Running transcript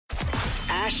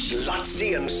Ash,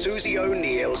 Lutzi and Susie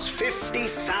O'Neill's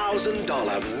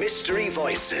 $50,000 Mystery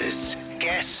Voices.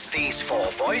 Guess these 4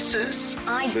 voices.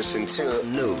 I listen to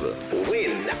Nova.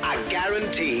 Win a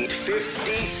guaranteed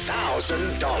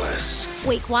 $50,000.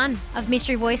 Week 1 of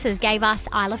Mystery Voices gave us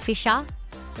Isla Fisher.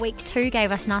 Week 2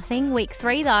 gave us nothing. Week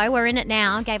 3, though, we're in it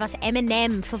now, gave us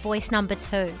Eminem for voice number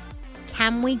 2.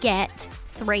 Can we get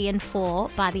 3 and 4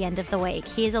 by the end of the week?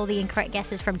 Here's all the incorrect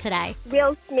guesses from today.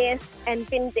 Will Smith and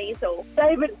Vin Diesel.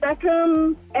 David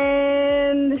Beckham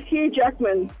and Hugh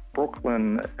Jackman.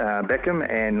 Brooklyn Beckham,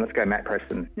 and let's go Matt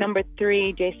Preston. Number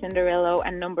 3, Jason Derulo,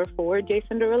 and number 4,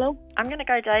 Jason Derulo. I'm going to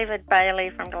go David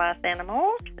Bailey from Glass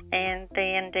Animals and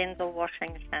then Denzel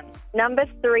Washington. Number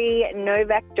 3,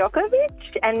 Novak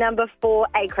Djokovic, and number 4,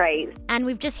 Acraze. And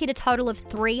we've just hit a total of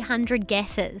 300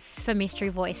 guesses for Mystery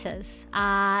Voices.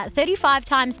 35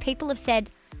 times people have said,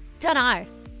 dunno,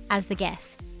 as the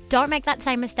guess. Don't make that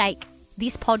same mistake.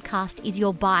 This podcast is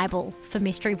your Bible for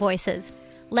Mystery Voices.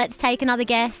 Let's take another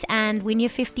guess and win your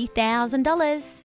 $50,000.